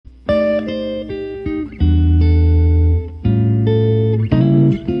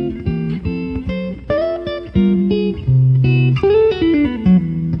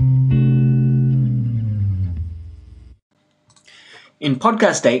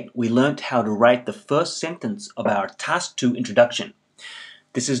Podcast 8, we learnt how to write the first sentence of our Task 2 introduction.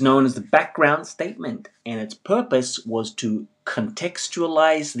 This is known as the background statement, and its purpose was to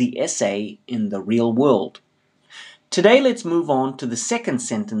contextualize the essay in the real world. Today, let's move on to the second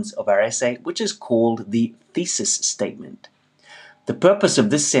sentence of our essay, which is called the thesis statement. The purpose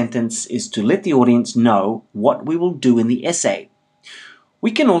of this sentence is to let the audience know what we will do in the essay. We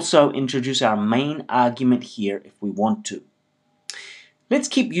can also introduce our main argument here if we want to. Let's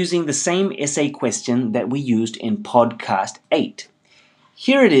keep using the same essay question that we used in Podcast 8.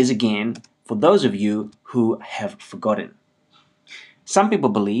 Here it is again for those of you who have forgotten. Some people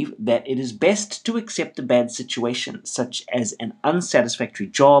believe that it is best to accept a bad situation, such as an unsatisfactory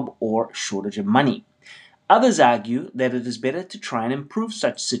job or shortage of money. Others argue that it is better to try and improve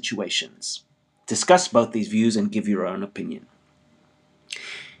such situations. Discuss both these views and give your own opinion.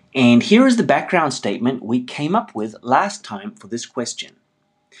 And here is the background statement we came up with last time for this question.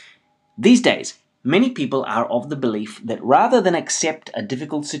 These days, many people are of the belief that rather than accept a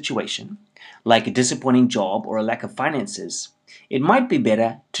difficult situation, like a disappointing job or a lack of finances, it might be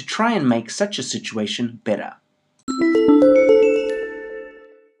better to try and make such a situation better.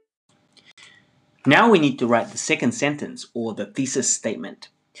 Now we need to write the second sentence, or the thesis statement.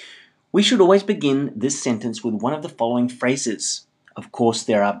 We should always begin this sentence with one of the following phrases. Of course,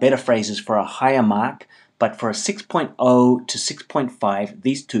 there are better phrases for a higher mark, but for a 6.0 to 6.5,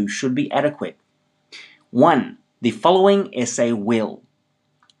 these two should be adequate. 1. The following essay will.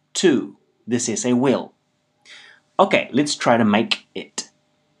 2. This essay will. Okay, let's try to make it.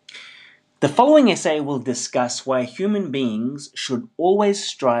 The following essay will discuss why human beings should always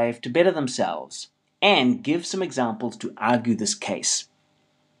strive to better themselves and give some examples to argue this case.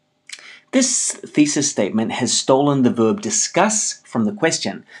 This thesis statement has stolen the verb discuss from the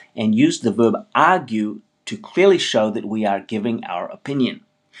question and used the verb argue to clearly show that we are giving our opinion.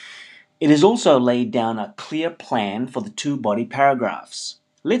 It has also laid down a clear plan for the two body paragraphs.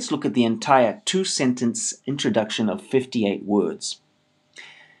 Let's look at the entire two-sentence introduction of 58 words.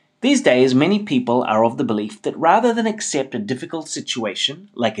 These days, many people are of the belief that rather than accept a difficult situation,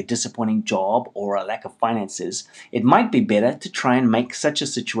 like a disappointing job or a lack of finances, it might be better to try and make such a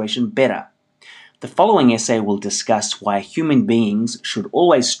situation better. The following essay will discuss why human beings should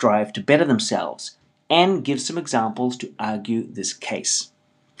always strive to better themselves and give some examples to argue this case.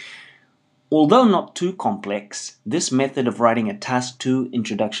 Although not too complex, this method of writing a Task 2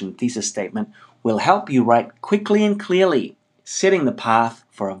 introduction thesis statement will help you write quickly and clearly, setting the path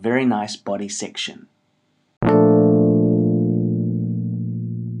for a very nice body section.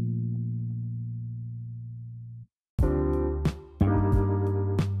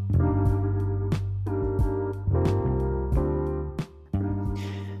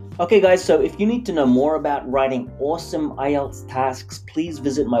 Okay guys, so if you need to know more about writing awesome IELTS tasks, please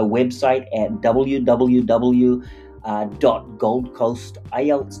visit my website at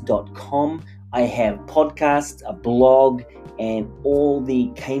www.goldcoastielts.com. I have podcasts, a blog, and all the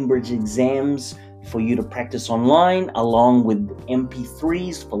Cambridge exams for you to practice online, along with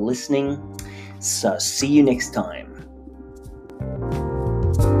MP3s for listening. So see you next time.